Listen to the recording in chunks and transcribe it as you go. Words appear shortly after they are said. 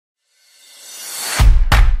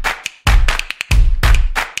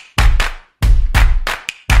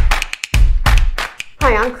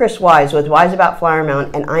Hi, I'm Chris Wise with Wise About Flower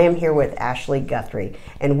Mound, and I am here with Ashley Guthrie,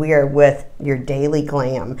 and we are with your Daily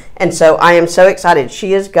Glam. And so I am so excited.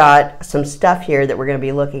 She has got some stuff here that we're going to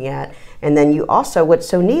be looking at. And then you also, what's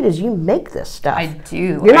so neat is you make this stuff. I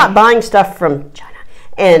do. You're not buying stuff from China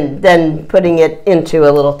and then putting it into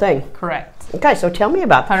a little thing. Correct. Okay, so tell me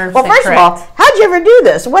about that. 100% Well, first of all, how'd you ever do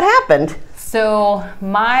this? What happened? So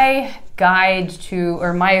my guide to,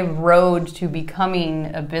 or my road to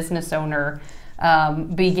becoming a business owner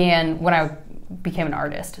began when I became an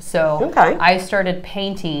artist. So I started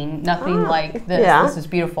painting, nothing like this. Yeah. This is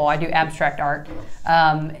beautiful. I do abstract art.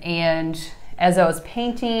 And as I was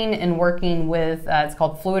painting and working with, it's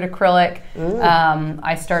called fluid acrylic,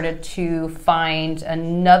 I started to find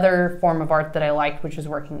another form of art that I liked, which is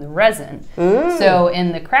working with resin. So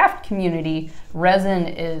in the craft community, resin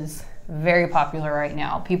is very popular right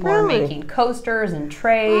now. People are making coasters and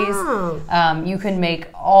trays. You can make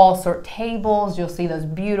all sort of tables. You'll see those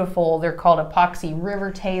beautiful, they're called epoxy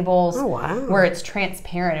river tables, where it's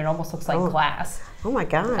transparent. It almost looks like glass. Oh my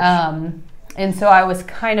gosh. And so I was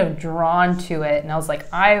kind of drawn to it, and I was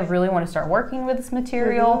like, I really want to start working with this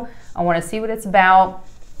material. I want to see what it's about.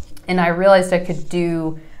 And I realized I could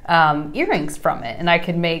do earrings from it, and I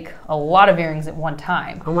could make a lot of earrings at one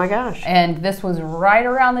time. Oh my gosh. And this was right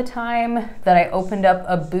around the time that I opened up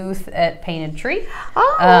a booth at Painted Tree.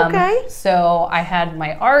 Oh, okay. So I had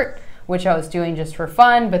my art, which I was doing just for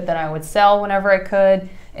fun, but then I would sell whenever I could.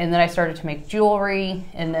 And then I started to make jewelry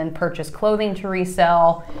and then purchase clothing to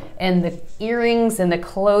resell. And the earrings and the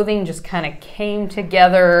clothing just kind of came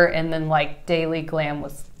together, and then like Daily Glam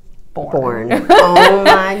was born. Oh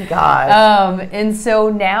my gosh. And so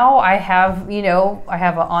now I have, I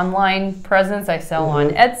have an online presence. I sell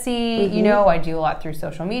on Etsy, I do a lot through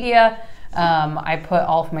social media. I put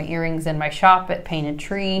all of my earrings in my shop at Painted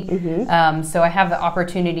Tree. So I have the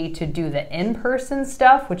opportunity to do the in-person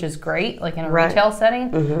stuff, which is great, like in a retail setting,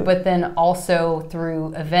 but then also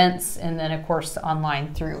through events, and then of course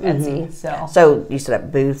online through Etsy. So you set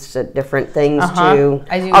up booths at different things too.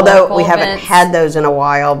 I do. Although we haven't had those in a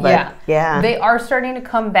while, but yeah. They are starting to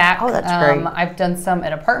come back. Oh, that's great. I've done some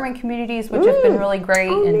at apartment communities, which have been really great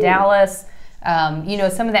in Dallas. Some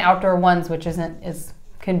of the outdoor ones, which isn't as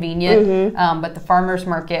convenient, but the farmers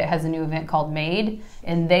market has a new event called Made,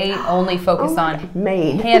 and they only focus on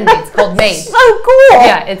handmade. It's called Made. So cool.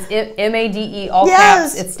 Yeah, it's MADE, all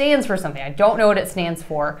caps. It stands for something. I don't know what it stands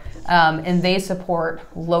for. And they support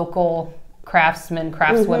local craftsmen,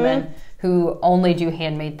 craftswomen who only do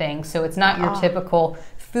handmade things. So it's not your typical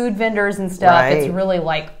food vendors and stuff. It's really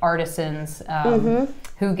like artisans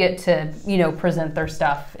who get to present their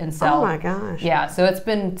stuff and sell. Oh my gosh. Yeah, so it's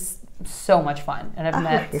been so much fun, and I've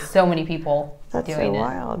met so many people doing it. That's so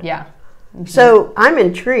wild. Yeah. So I'm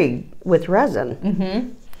intrigued with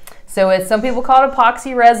resin. So it's, some people call it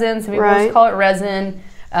epoxy resin, some people just call it resin.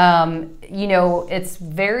 It's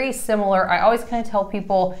very similar. I always kind of tell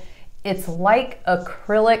people it's like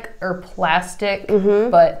acrylic or plastic,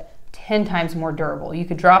 but 10 times more durable. You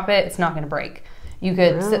could drop it, it's not going to break. You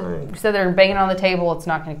could sit there and bang it on the table, it's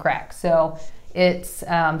not going to crack. So it's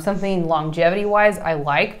something longevity-wise I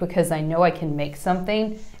like, because I know I can make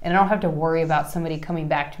something and I don't have to worry about somebody coming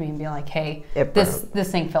back to me and being like, hey, this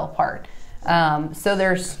thing fell apart. So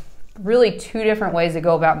there's really two different ways to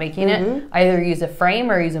go about making it. Either use a frame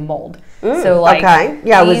or use a mold. So like,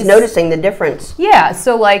 I was noticing the difference. Yeah,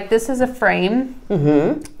 so like this is a frame,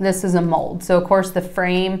 this is a mold. So of course the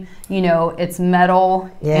frame, it's metal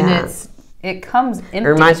and it comes empty. It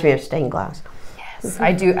reminds me of stained glass.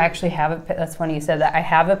 I do actually have that's funny you said that. I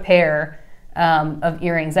have a pair of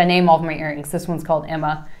earrings. I name all of my earrings. This one's called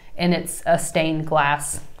Emma, and it's a stained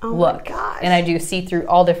glass look. And I do see through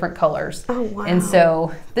all different colors. Oh, wow. And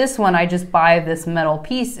so this one, I just buy this metal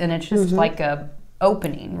piece, and it's just like a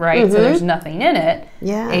opening, right? So there's nothing in it.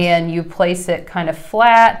 And you place it kind of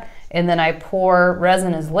flat, and then I pour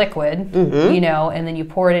resin as liquid, and then you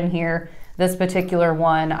pour it in here. This particular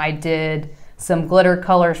one, I did some glitter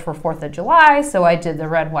colors for 4th of July. So I did the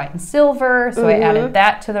red, white, and silver. So I added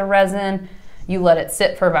that to the resin. You let it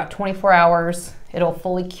sit for about 24 hours. It'll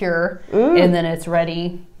fully cure, and then it's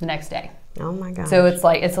ready the next day. Oh my gosh. So it's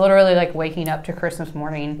literally like waking up to Christmas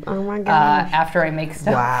morning. Oh my gosh. After I make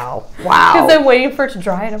stuff. Wow. Because I'm waiting for it to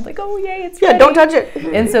dry, and I'm like, oh yay, it's ready. Yeah, don't touch it.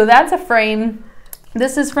 And so that's a frame.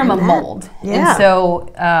 This is from a mold. Yeah. And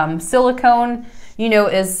so silicone,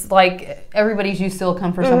 is like, everybody's used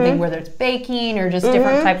silicone for something, whether it's baking or just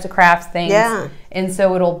different types of crafts things. Yeah. And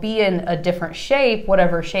so it'll be in a different shape,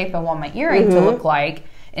 whatever shape I want my earring to look like.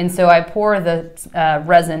 And so I pour the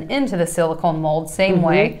resin into the silicone mold, same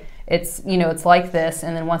way. It's, it's like this,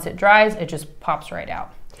 and then once it dries, it just pops right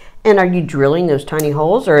out. And are you drilling those tiny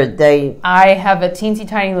holes, or are they? I have a teensy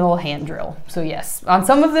tiny little hand drill. So yes, on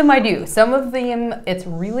some of them I do. Some of them it's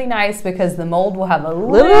really nice because the mold will have a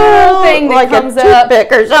little thing that like comes a up.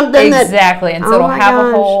 Toothpick or something. Exactly, and so it'll have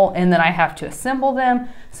gosh. a hole, and then I have to assemble them.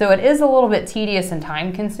 So it is a little bit tedious and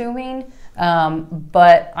time consuming,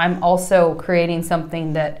 but I'm also creating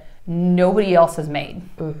something that nobody else has made.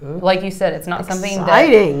 Like you said, it's not something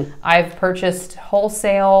that I've purchased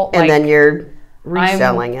wholesale. And then you're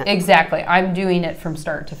reselling it. Exactly. I'm doing it from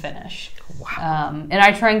start to finish. Wow. And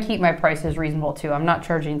I try and keep my prices reasonable too. I'm not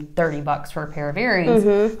charging $30 for a pair of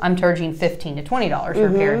earrings. I'm charging $15 to $20 for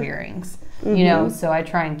a pair of earrings. You know, so I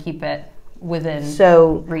try and keep it within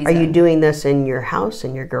reason. Are you doing this in your house,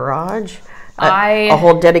 in your garage? A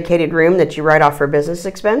whole dedicated room that you write off for business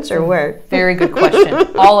expense, or where? Very good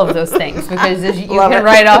question. All of those things, because as you can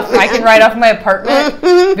write off. I can write off my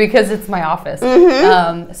apartment because it's my office.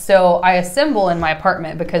 So I assemble in my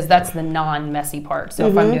apartment because that's the non-messy part. So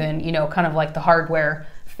if I'm doing, you know, kind of like the hardware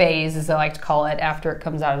phase, as I like to call it, after it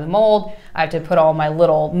comes out of the mold, I have to put all my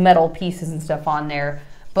little metal pieces and stuff on there.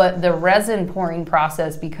 But the resin pouring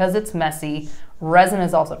process, because it's messy, resin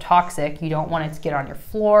is also toxic. You don't want it to get on your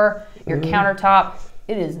floor, your countertop.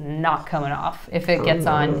 It is not coming off if it gets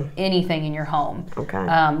on anything in your home.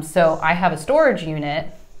 Okay. So I have a storage unit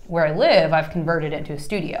where I live. I've converted it into a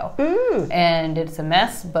studio. And it's a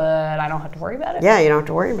mess, but I don't have to worry about it. Yeah, you don't have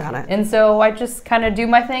to worry about it. And so I just kind of do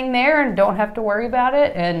my thing there and don't have to worry about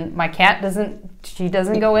it. And my cat doesn't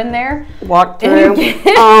go in there. Walk through.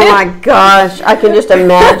 Oh my gosh, I can just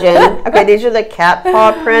imagine. Okay, these are the cat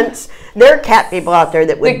paw prints. There are cat people out there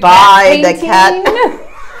that would buy the cat.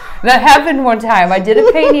 That happened one time. I did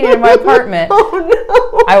a painting in my apartment. Oh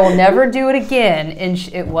no. I will never do it again. And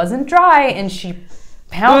it wasn't dry, and she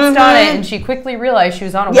pounced on it, and she quickly realized she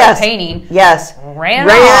was on a wet painting. Yes. Ran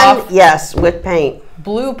off. Yes, with paint.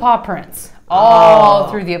 Blue paw prints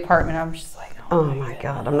all through the apartment. I'm just like, oh my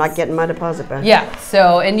God, I'm not getting my deposit back. Yeah,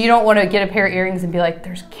 so, and you don't want to get a pair of earrings and be like,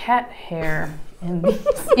 there's cat hair in these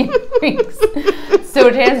earrings. So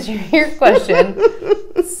to answer your question,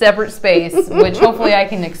 separate space, which hopefully I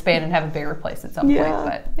can expand and have a bigger place at some point,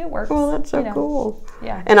 but it works. Well, that's so cool.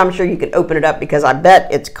 Yeah. And I'm sure you could open it up, because I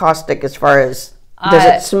bet it's caustic as far as, does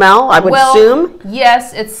it smell? I would assume.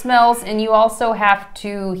 Yes, it smells, and you also have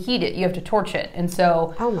to heat it. You have to torch it. And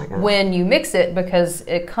so when you mix it, because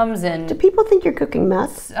it comes in... Do people think you're cooking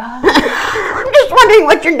meth? I'm just wondering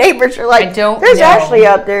what your neighbors are like. I don't There's know. Ashley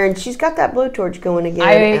out there, and she's got that blowtorch going again.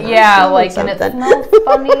 and it smells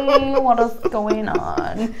funny. What is going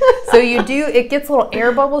on? So it gets little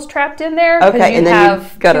air bubbles trapped in there. Okay, and then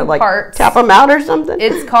you've got to like tap them out or something?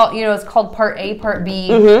 It's called part A, part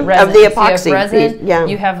B resin. Of the epoxy. So you have resin, yeah.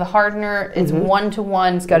 You have the hardener. It's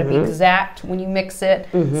 1-to-1. It's got to be exact when you mix it.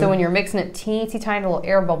 So when you're mixing it, teensy tiny little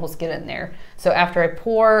air bubbles get in there. So after I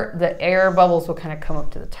pour, the air bubbles will kind of come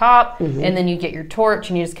up to the top, and then you get your torch,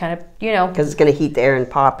 and you just kind of, because it's going to heat the air and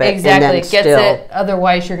pop it. Exactly, and then it gets it.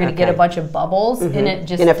 Otherwise, you're going to get a bunch of bubbles, and it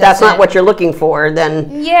just. And if that's not what you're looking for,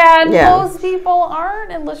 then most people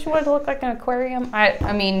aren't, unless you want it to look like an aquarium.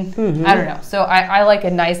 I mean, I don't know. So I like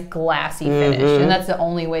a nice glassy finish, and that's the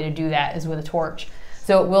only way to do that is with a torch.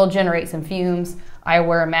 So it will generate some fumes. I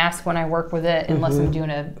wear a mask when I work with it, unless I'm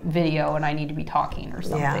doing a video and I need to be talking or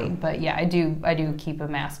something. Yeah. But yeah, I do keep a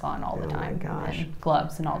mask on all the time. Oh my gosh. And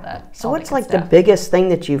gloves and all that. So what's like the biggest thing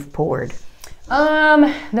that you've poured?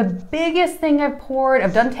 The biggest thing I've poured,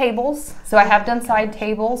 I've done tables. So I have done side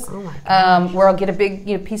tables. Oh my gosh. Where I'll get a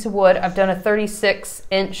big piece of wood. I've done a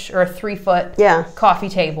 36-inch or a 3-foot coffee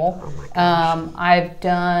table. Oh my gosh. I've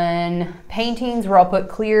done paintings where I'll put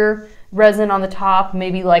clear resin on the top,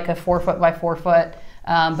 maybe like a 4-foot by 4-foot,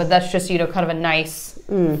 but that's just kind of a nice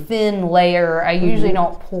thin layer. I usually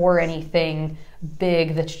don't pour anything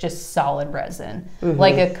big that's just solid resin.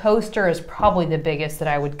 Like a coaster is probably the biggest that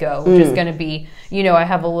I would go, which is going to be, I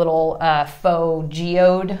have a little faux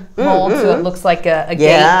geode mold, so it looks like a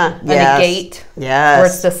gate, a gate, where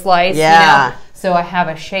it's the slice. So I have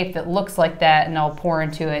a shape that looks like that, and I'll pour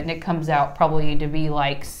into it, and it comes out probably to be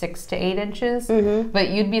like 6 to 8 inches. But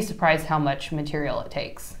you'd be surprised how much material it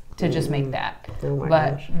takes to just make that. Oh my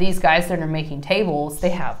gosh. These guys that are making tables, they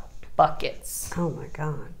have buckets. Oh my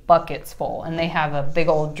God. Buckets full, and they have a big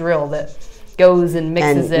old drill that goes and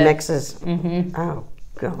mixes it. Oh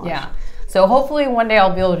gosh. Yeah. So hopefully one day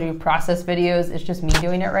I'll be able to do process videos. It's just me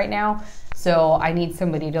doing it right now. So I need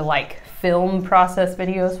somebody to like film process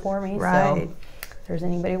videos for me. Right. So there's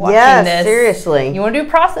anybody watching yes, this, seriously, you want to do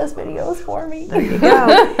process videos for me? There you go.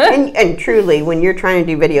 and truly, when you're trying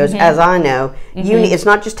to do videos, as I know, it's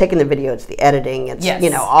not just taking the video; it's the editing.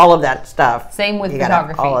 It's all of that stuff. Same with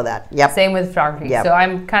photography. All of that. Yep. Same with photography. Yep. So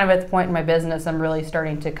I'm kind of at the point in my business. I'm really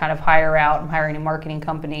starting to kind of hire out. I'm hiring a marketing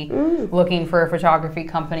company, looking for a photography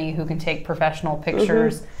company who can take professional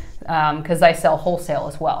pictures. Because I sell wholesale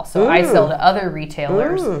as well. So I sell to other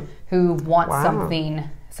retailers who want something.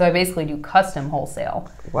 So I basically do custom wholesale.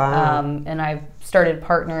 Wow. And I've started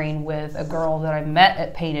partnering with a girl that I met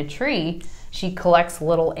at Painted Tree. She collects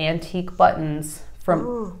little antique buttons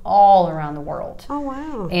from all around the world. Oh,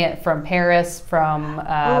 wow. And from Paris, from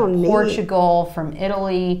Portugal, from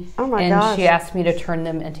Italy. Oh, my and gosh. she asked me to turn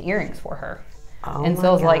them into earrings for her. Oh, and so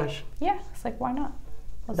I was like, it's like, why not?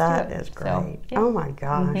 That is great. So, oh my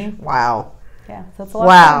gosh. Wow. Yeah, so it's a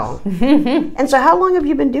lot of fun. And so how long have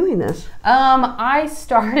you been doing this? I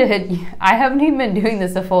haven't even been doing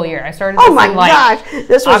this a full year. I started Oh my gosh.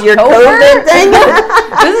 This was your COVID thing?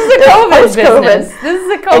 This is a COVID business. This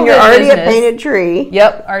is a COVID business. And you're already at Painted Tree.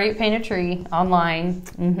 Yep, already at Painted Tree, online.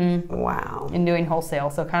 Wow. And doing wholesale,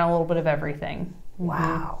 so kind of a little bit of everything.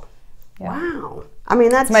 Wow. Yeah. Wow. I mean,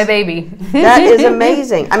 that's my baby. That is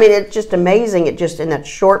amazing. I mean, it's just amazing. It just in that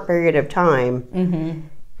short period of time,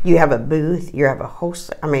 you have a booth, you have a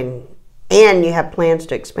wholesale. I mean, and you have plans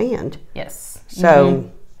to expand. Yes. So,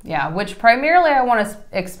 yeah, which primarily I want to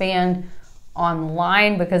expand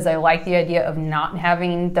online because I like the idea of not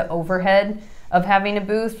having the overhead of having a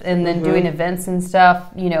booth and then doing events and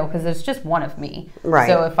stuff, because it's just one of me. Right.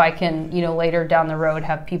 So if I can, later down the road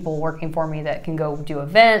have people working for me that can go do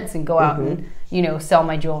events and go out and, sell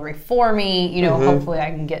my jewelry for me, hopefully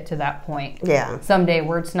I can get to that point. Yeah. Someday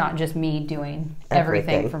where it's not just me doing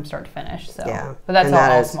everything from start to finish. So, yeah. But that's how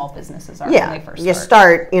all small businesses are when they first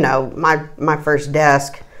start. You start, my first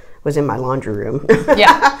desk was in my laundry room.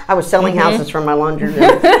 Yeah. I was selling houses from my laundry room.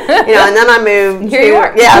 And then I moved Here you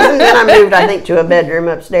are. and then I moved, I think, to a bedroom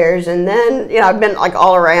upstairs. And then, I've been like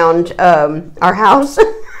all around our house.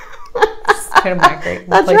 Kind of migrate.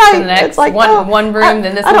 That's like right. To the next it's like one room,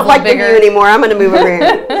 then this I don't like bigger. the view anymore. I'm going to move over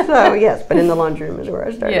here. So yes, but in the laundry room is where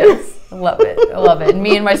I started. Yes, I love it. I love it. And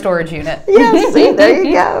me and my storage unit. Yes, see, there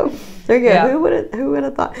you go. There you go. Yeah. Who would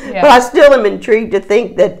have thought? Yeah. But I still am intrigued to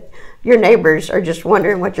think that your neighbors are just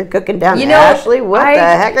wondering what you're cooking down there. Ashley, what the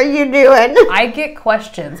heck are you doing? I get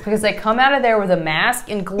questions because they come out of there with a mask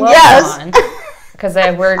and gloves on. Because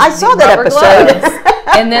I saw that episode.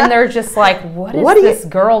 And then they're just like, what is this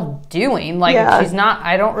girl doing? Like, she's not,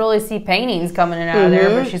 I don't really see paintings coming in and out of there,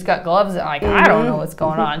 but she's got gloves. Like, I don't know what's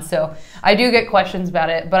going on. So I do get questions about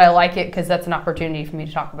it, but I like it because that's an opportunity for me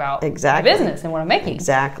to talk about my business and what I'm making.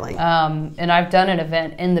 Exactly. And I've done an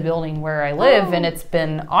event in the building where I live, and it's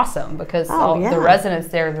been awesome because the residents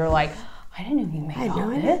there, they're like, I didn't know you made all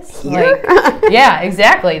this. Like, yeah,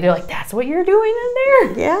 exactly. They're like, that's what you're doing in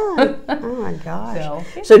there? Yeah. Oh my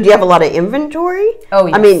gosh. So do you have a lot of inventory? Oh,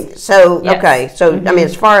 yes. I mean, okay. So, I mean,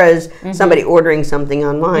 as far as somebody ordering something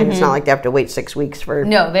online, it's not like they have to wait 6 weeks for...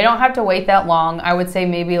 No, they don't have to wait that long. I would say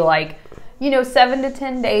maybe like, 7 to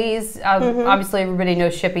 10 days. Obviously, everybody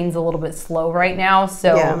knows shipping's a little bit slow right now.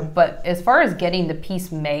 So, but as far as getting the piece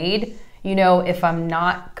made, if I'm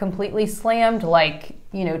not completely slammed, like,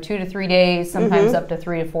 2 to 3 days, sometimes up to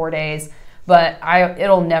 3 to 4 days, but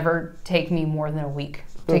it'll never take me more than a week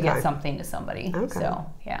to get something to somebody. Okay. So,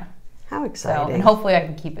 yeah. How exciting. So, and hopefully I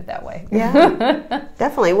can keep it that way. Yeah,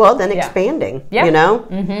 definitely. Well, then expanding,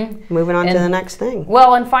 moving on to the next thing.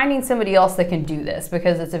 Well, and finding somebody else that can do this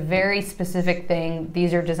because it's a very specific thing.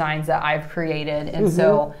 These are designs that I've created. And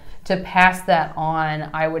so to pass that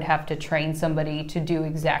on, I would have to train somebody to do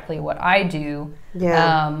exactly what I do,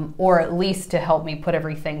 or at least to help me put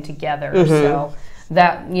everything together. So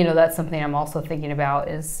that, that's something I'm also thinking about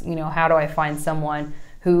is, how do I find someone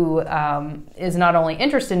who is not only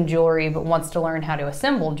interested in jewelry, but wants to learn how to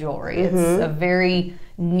assemble jewelry. It's a very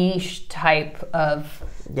niche type of,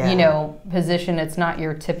 position. It's not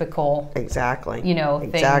your typical, thing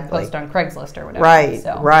post on Craigslist or whatever. Right,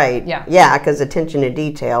 so, right. Yeah. Yeah, because attention to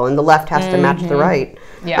detail, and the left has to match the right.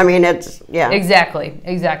 Yeah. I mean, it's, Exactly.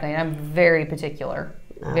 And I'm very particular.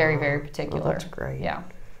 Very, very particular. Well, that's great. Yeah.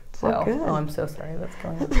 So, I'm so sorry that's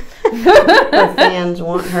going on. Her fans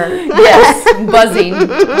want her. Yes, buzzing.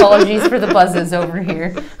 Apologies for the buzzes over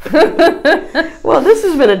here. Well, this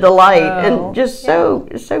has been a delight and just so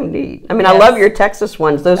neat. I mean, I love your Texas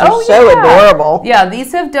ones. Those are so adorable. Yeah,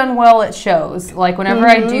 these have done well at shows. Like whenever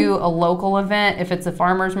I do a local event, if it's a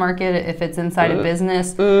farmer's market, if it's inside a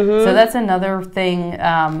business. So that's another thing,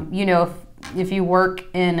 if you work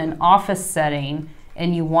in an office setting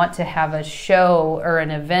and you want to have a show or an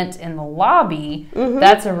event in the lobby,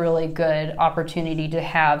 that's a really good opportunity to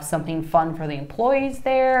have something fun for the employees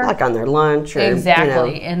there. Like on their lunch or,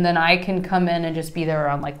 exactly. You know. And then I can come in and just be there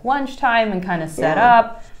around like lunchtime and kind of set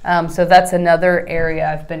up. So that's another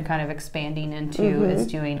area I've been kind of expanding into is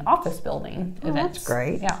doing office building events. That's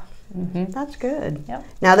great. Yeah. That's good. Yep.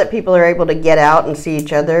 Now that people are able to get out and see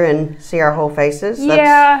each other and see our whole faces,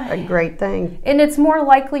 that's a great thing. And it's more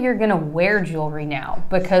likely you're going to wear jewelry now,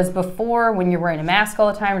 because before, when you're wearing a mask all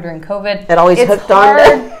the time or during COVID, it always hooked on.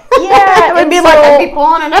 Yeah, it would be like I'd be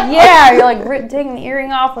pulling it up. Yeah, you're like taking the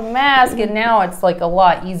earring off with a mask, and now it's like a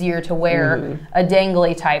lot easier to wear a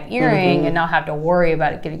dangly type earring and not have to worry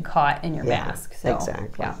about it getting caught in your mask. So,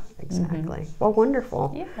 exactly. Yeah. Exactly. Well,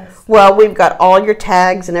 wonderful. Yes. Well, we've got all your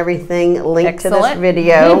tags and everything linked to this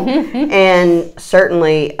video, and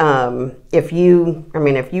certainly, if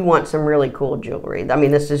you want some really cool jewelry, I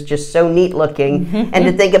mean, this is just so neat looking, and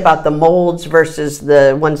to think about the molds versus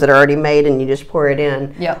the ones that are already made and you just pour it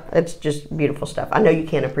in. Yep. It's just beautiful stuff. I know you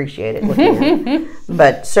can't appreciate it looking at it,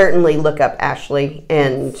 but certainly look up Ashley,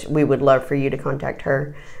 and we would love for you to contact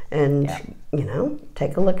her. And, you know,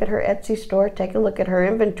 take a look at her Etsy store, take a look at her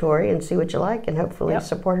inventory and see what you like, and hopefully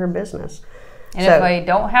support her business. And if I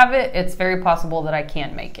don't have it, it's very possible that I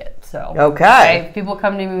can't make it. So if people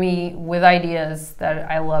come to me with ideas,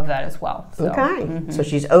 that I love that as well. So, so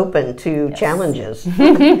she's open to challenges,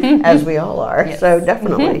 as we all are. So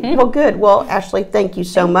definitely. Well, good. Well, Ashley, thank you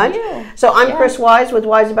so much. So I'm Chris Wise with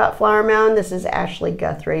Wise About Flower Mound. This is Ashley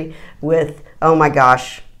Guthrie with, oh my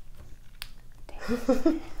gosh.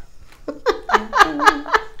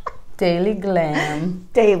 Daily Glam.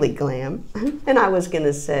 Daily Glam. And I was going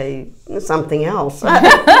to say something else.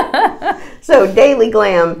 So Daily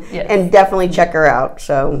Glam, and definitely check her out.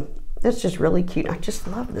 So it's just really cute. I just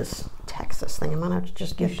love this Texas thing. I'm going to have to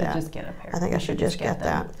just get that. Just get a pair. I think I should just get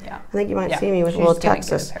that. Yeah. I think you might see me with a little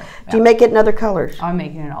Texas. Yeah. Do you make it in other colors? I'm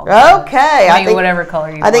making it all. Okay. I think whatever color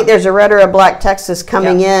you want. I think there's a red or a black Texas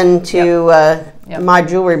coming in to my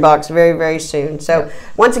jewelry box very, very soon. So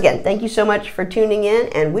once again, thank you so much for tuning in,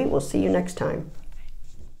 and we will see you next time.